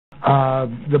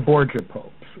The Borgia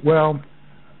popes. Well,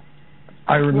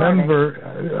 I remember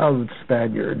the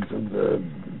Spaniards of the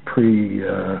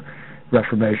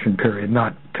pre-Reformation period,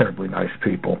 not terribly nice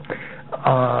people.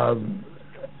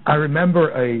 I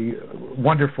remember a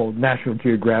wonderful National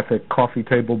Geographic coffee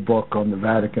table book on the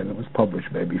Vatican that was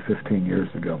published maybe 15 years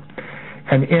ago.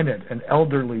 And in it, an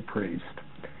elderly priest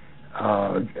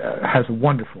has a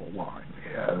wonderful line.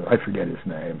 I forget his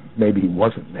name. Maybe he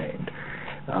wasn't named.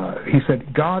 He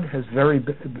said, God has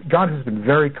been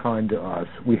very kind to us.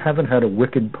 We haven't had a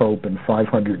wicked pope in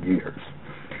 500 years.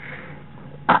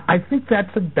 I think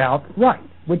that's about right,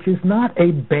 which is not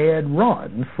a bad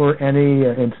run for any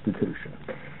institution.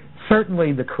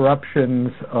 Certainly the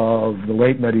corruptions of the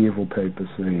late medieval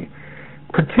papacy,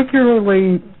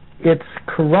 particularly its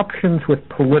corruptions with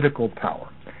political power.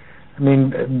 I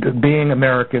mean, being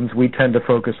Americans, we tend to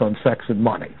focus on sex and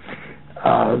money.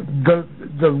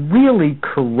 The really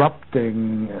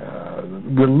corrupting,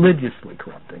 religiously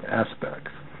corrupting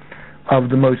aspects of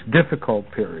the most difficult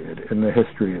period in the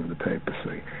history of the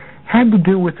papacy had to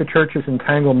do with the Church's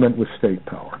entanglement with state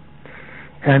power.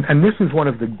 And this is one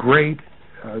of the great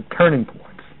turning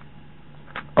points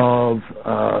of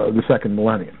the second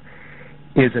millennium,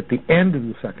 is at the end of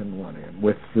the second millennium,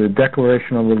 with the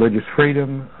Declaration on Religious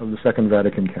Freedom of the Second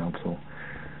Vatican Council,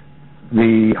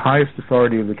 the highest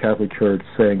authority of the Catholic Church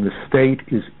saying the state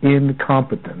is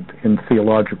incompetent in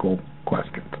theological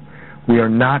questions. We are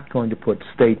not going to put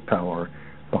state power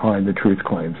behind the truth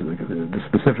claims, the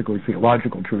specifically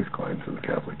theological truth claims of the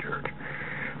Catholic Church.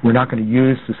 We're not going to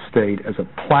use the state as a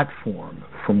platform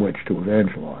from which to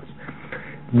evangelize.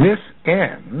 This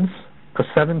ends a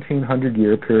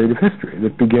 1700-year period of history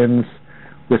that begins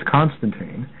with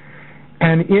Constantine,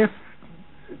 and if,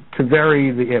 to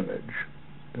vary the image,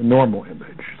 the normal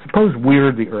image, suppose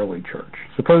we're the early church.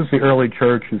 Suppose the early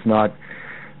church is not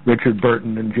Richard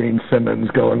Burton and Gene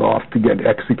Simmons going off to get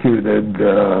executed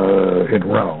in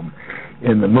Rome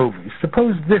in the movies.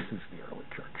 Suppose this is the early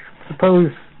church.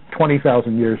 Suppose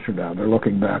 20,000 years from now they're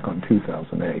looking back on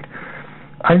 2008.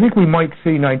 I think we might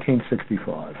see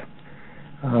 1965.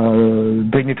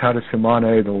 Dignitatis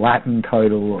Humanae, the Latin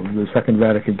title of the Second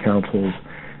Vatican Council's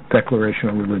Declaration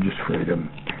on Religious Freedom,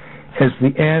 as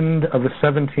the end of a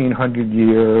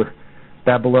 1700-year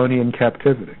Babylonian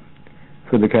captivity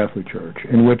for the Catholic Church,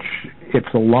 in which its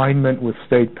alignment with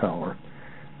state power,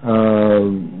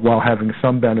 while having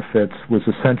some benefits, was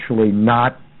essentially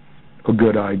not a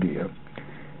good idea,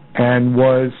 and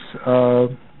was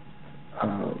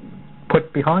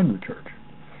put behind the Church,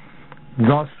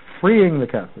 thus freeing the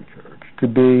Catholic Church to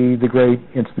be the great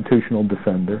institutional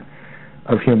defender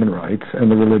of human rights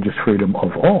and the religious freedom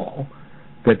of all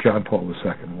that John Paul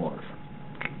II was.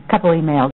 Couple emails.